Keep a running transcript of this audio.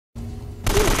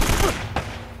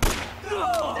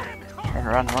Turn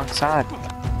around the wrong side.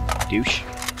 Douche.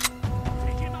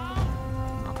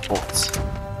 Bullets.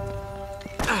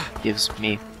 Gives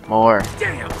me more.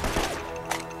 Damn.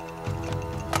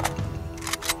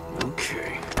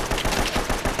 Okay.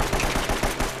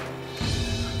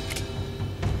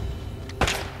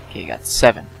 Okay, got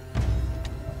 7.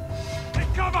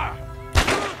 Cover.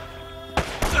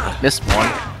 Missed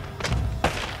one.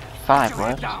 5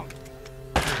 left.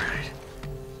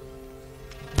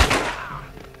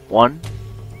 1.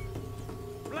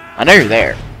 I know you're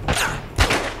there.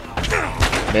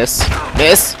 Miss.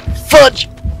 Miss. Fudge!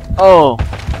 Oh,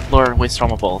 Lord, wasted all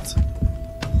my bullets.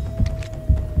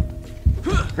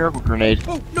 Miracle grenade.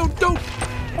 Oh, no, don't!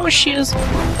 Oh, she is.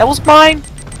 That was mine!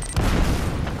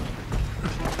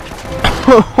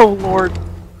 Oh, Lord.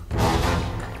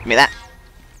 Give me that.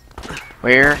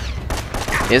 Where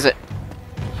is it?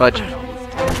 Fudge.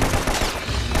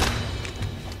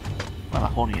 Why am I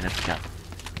holding an empty gun?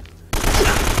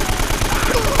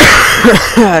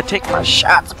 Take my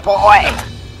shots, boy!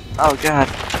 Oh god.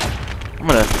 I'm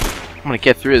gonna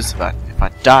get through this if I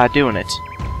die doing it.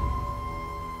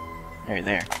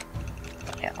 There.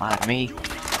 Can't lie to me.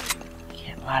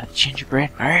 Can't lie to the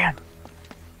gingerbread man.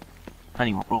 I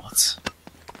need more bullets.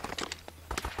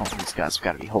 Oh, these guys have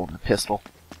got to be holding a pistol.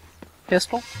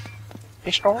 Pistol?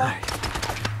 Pistol?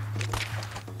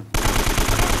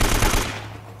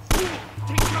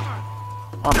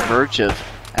 On the verge of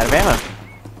out of ammo.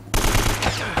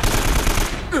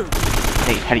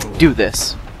 Hey, how do you do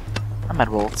this? I'm out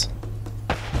of bullets.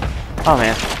 Oh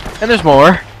man. And there's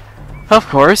more. Of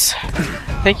course.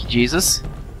 Thank you, Jesus.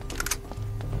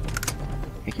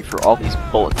 Thank you for all these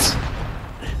bullets.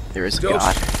 There is a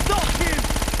God.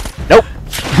 Nope!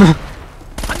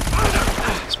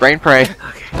 Spray and pray.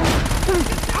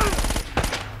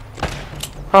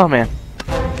 Oh man.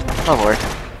 Oh Lord.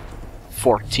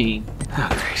 14.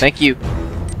 Thank you.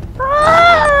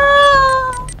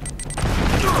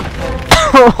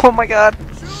 Oh my god.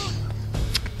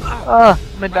 I'm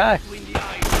gonna die.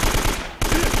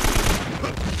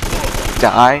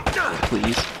 Die,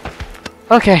 please.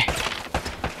 Okay.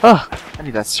 Oh, I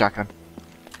need that shotgun.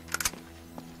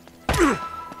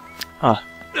 Huh.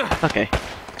 Okay.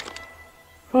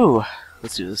 Ooh,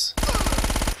 let's do this.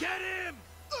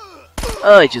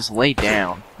 Oh, it just laid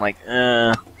down. Like,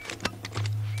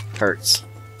 hurts.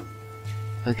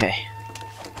 Okay.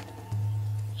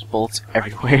 There's bullets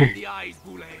everywhere.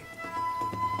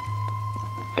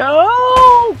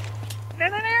 Go!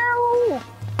 No!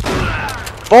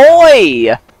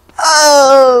 Boy!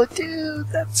 Oh, dude,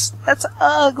 that's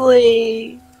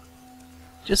ugly.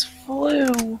 Just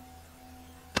flew.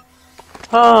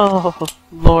 Oh,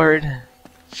 Lord.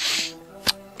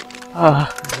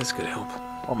 This could help.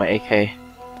 Oh, my AK.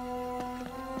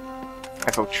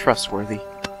 I go trustworthy.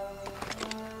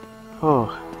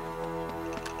 Oh.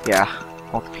 Yeah,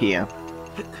 multi-PM.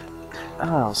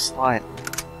 Oh, slide.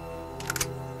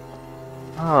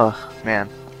 Oh, man.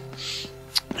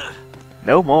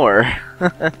 No more.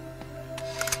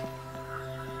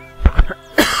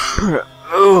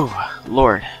 Oh,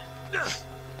 Lord.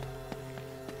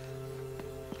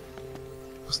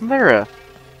 Wasn't there a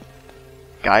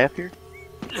guy up here?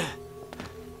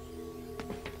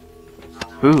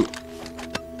 Ooh.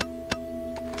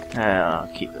 I'll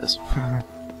keep this.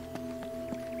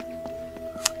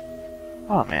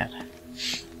 Oh man.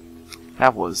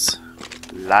 That was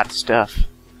a lot of stuff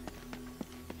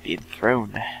being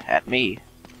thrown at me.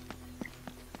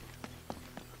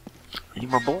 Any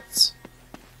more bolts?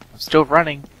 I'm still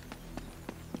running.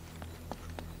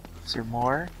 Is there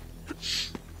more?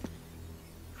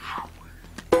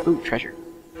 Ooh, treasure.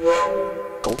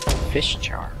 Goldfish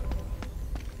jar.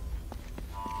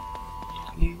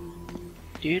 I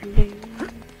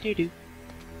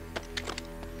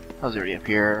was already up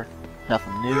here.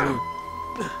 Nothing new.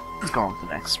 Let's go on with the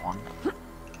next one.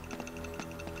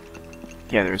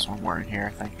 Yeah, there's one more in here, I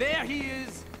think. There he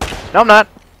is. No, I'm not.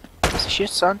 Piece of shit,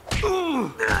 son. Piece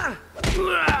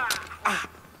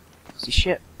of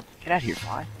shit. Get out of here,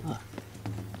 fly. Ugh.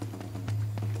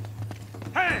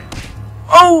 Hey.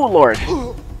 Oh, Lord.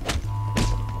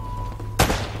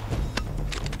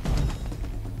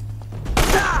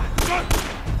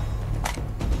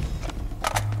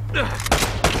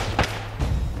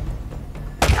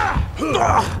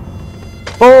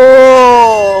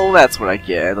 Oh, that's what I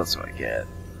get. That's what I get.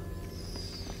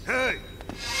 Hey.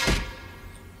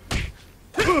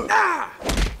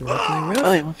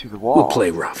 Oh, he went through the wall. We'll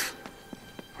play rough.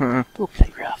 We'll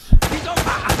play rough.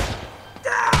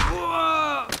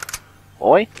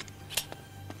 Boy,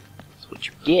 that's what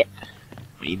you get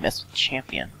when you mess with the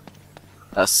champion.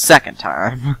 A second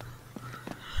time.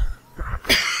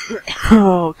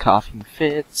 Oh, coughing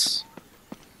fits.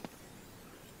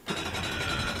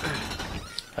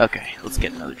 Okay, let's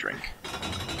get another drink.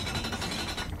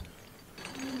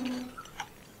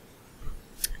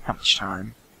 How much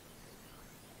time?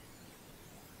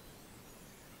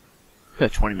 We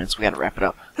got 20 minutes, we gotta wrap it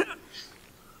up.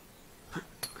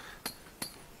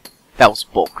 That was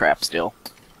bullcrap still.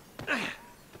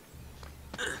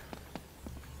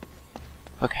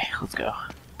 Okay, let's go.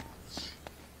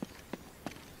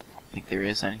 Think there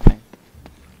is anything?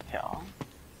 Yeah.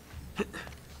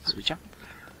 So we jump.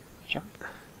 Jump.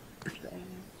 I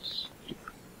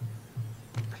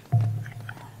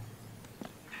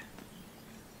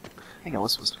think I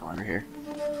was supposed to go under here.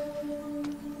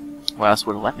 What else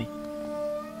would have let me?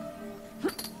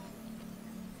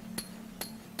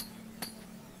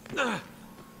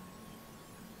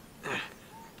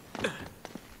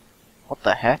 What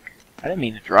the heck? I didn't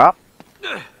mean to drop.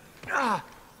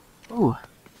 Ooh.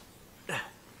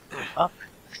 Up.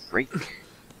 Great.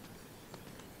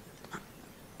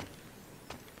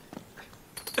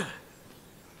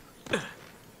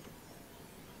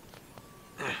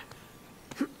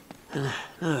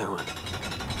 Another one.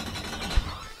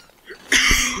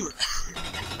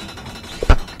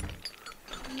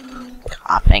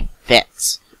 Coughing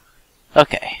fits.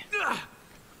 Okay.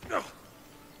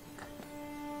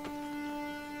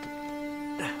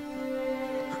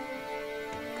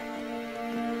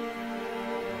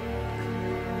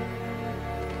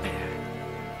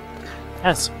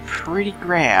 That's some pretty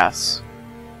grass.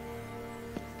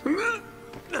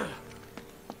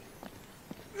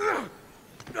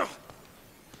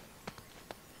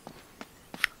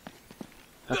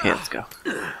 Okay, let's go.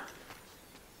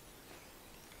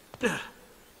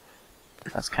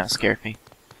 That's kind of scared me.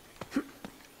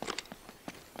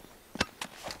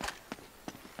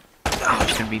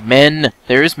 There's gonna be men.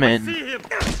 There's men.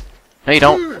 No, you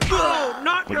don't.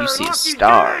 What do you see is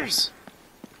stars.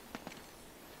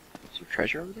 Is there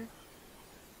treasure over there?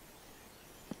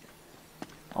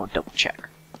 Oh, double check.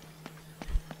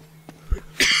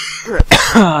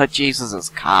 Jesus'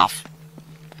 cough.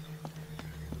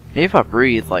 Maybe if I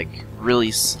breathe, like,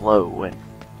 really slow and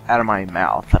out of my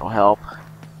mouth, that'll help.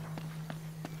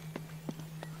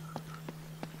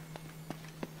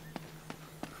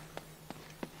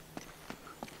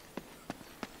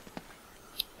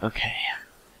 Okay.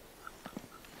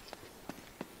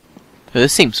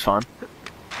 This seems fun.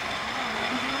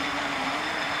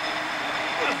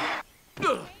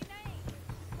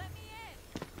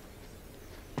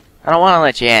 I don't want to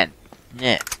let you in.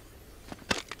 Yeah.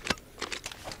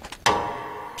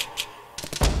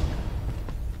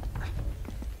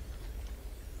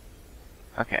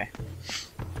 Okay.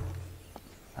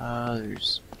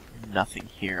 There's nothing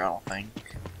here, I don't think.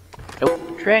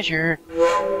 Nope, treasure!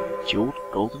 Jeweled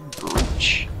golden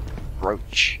brooch.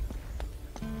 Brooch.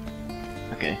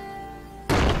 Okay.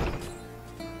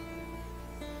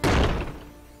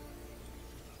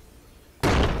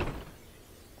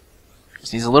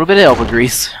 Just needs a little bit of elbow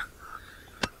grease.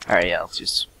 Alright, yeah, let's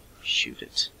just shoot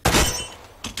it.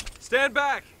 Stand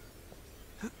back!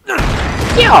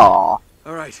 Yeah!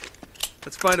 Alright,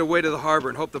 let's find a way to the harbor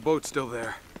and hope the boat's still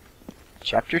there.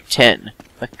 Chapter 10,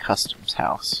 The Customs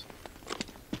House.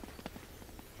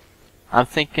 I'm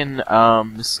thinking,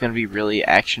 this is gonna be really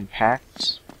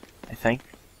action-packed, I think.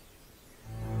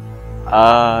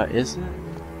 Is it?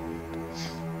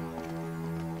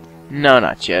 No,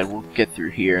 not yet. We'll get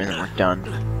through here and then we're done,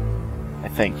 I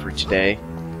think, for today.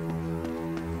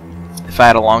 If I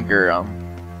had a longer,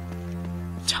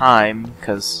 time,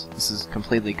 because this is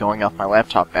completely going off my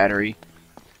laptop battery,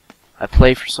 I'd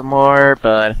play for some more,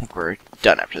 but I think we're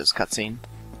done after this cutscene.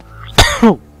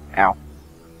 Ow. Wow.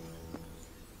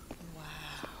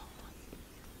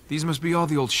 These must be all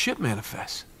the old ship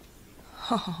manifests.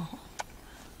 Oh.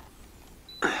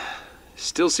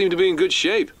 Still seem to be in good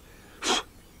shape.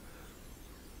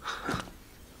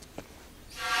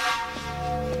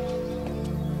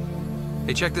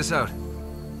 Hey, check this out.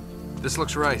 This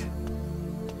looks right.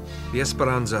 The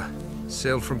Esperanza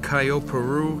sailed from Callao,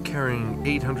 Peru, carrying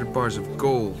 800 bars of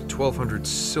gold, 1,200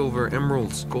 silver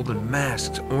emeralds, golden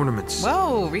masks, ornaments.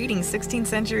 Whoa, reading 16th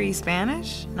century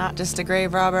Spanish? Not just a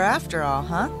grave robber after all,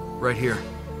 huh? Right here.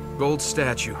 Gold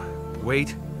statue.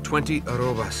 Weight, 20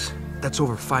 arrobas. That's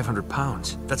over 500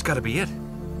 pounds. That's gotta be it.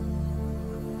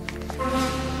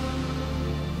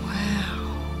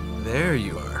 Wow. There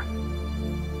you are.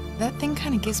 That thing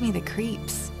kind of gives me the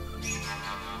creeps.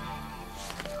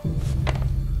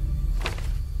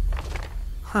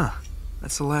 Huh.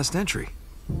 That's the last entry.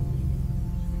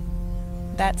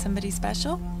 That somebody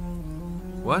special?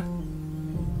 What?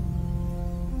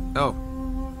 Oh.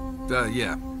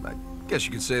 Yeah. Guess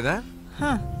you could say that.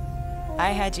 Huh.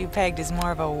 I had you pegged as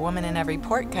more of a woman in every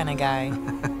port kind of guy.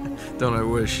 Don't I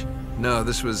wish? No,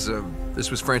 this was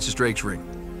Francis Drake's ring.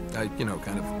 I,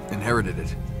 kind of inherited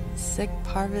it. Sic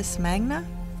Parvis Magna?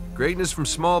 Greatness from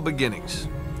small beginnings.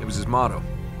 It was his motto.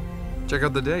 Check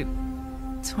out the date.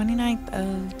 29th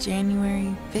of January,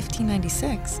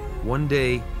 1596. One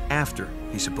day after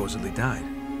he supposedly died.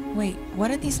 Wait,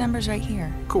 what are these numbers right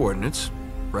here? Coordinates,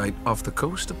 right off the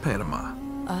coast of Panama.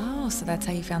 Oh, so that's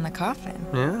how you found the coffin.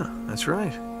 Yeah, that's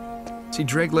right. See,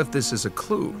 Drake left this as a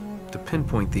clue to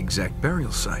pinpoint the exact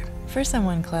burial site. For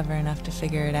someone clever enough to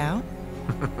figure it out.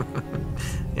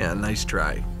 Yeah, nice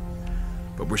try.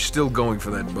 But we're still going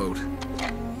for that boat.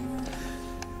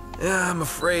 Yeah, I'm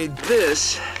afraid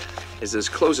this is as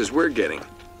close as we're getting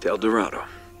to El Dorado.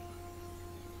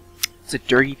 It's a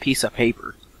dirty piece of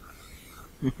paper.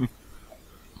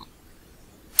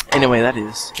 Anyway, that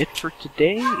is it for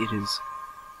today. It is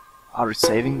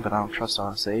auto-saving, but I don't trust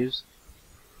auto-saves.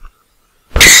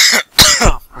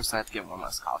 Of course, I have to get one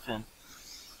less cough in.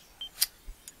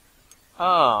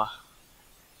 Oh,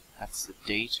 that's the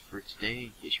date for today,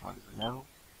 in case you wanted to know.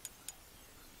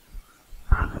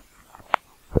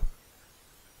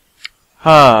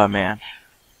 Oh, man.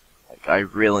 Like, I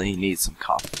really need some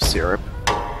cough syrup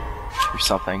or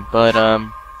something, but,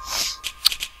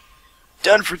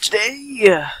 done for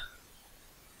today!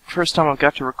 First time I've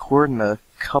got to record in a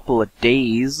couple of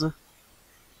days.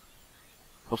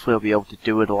 Hopefully I'll be able to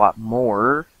do it a lot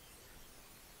more.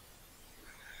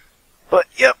 But,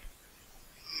 yep.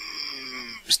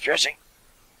 Stretching.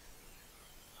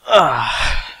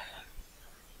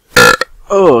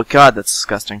 Oh, God, that's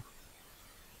disgusting.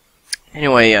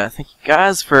 Anyway, thank you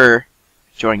guys for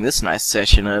joining this nice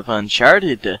session of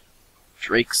Uncharted,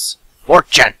 Drake's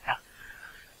Fortune.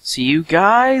 See you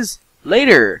guys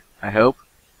later, I hope.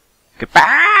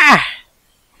 Goodbye!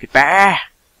 Goodbye!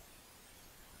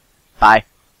 Bye.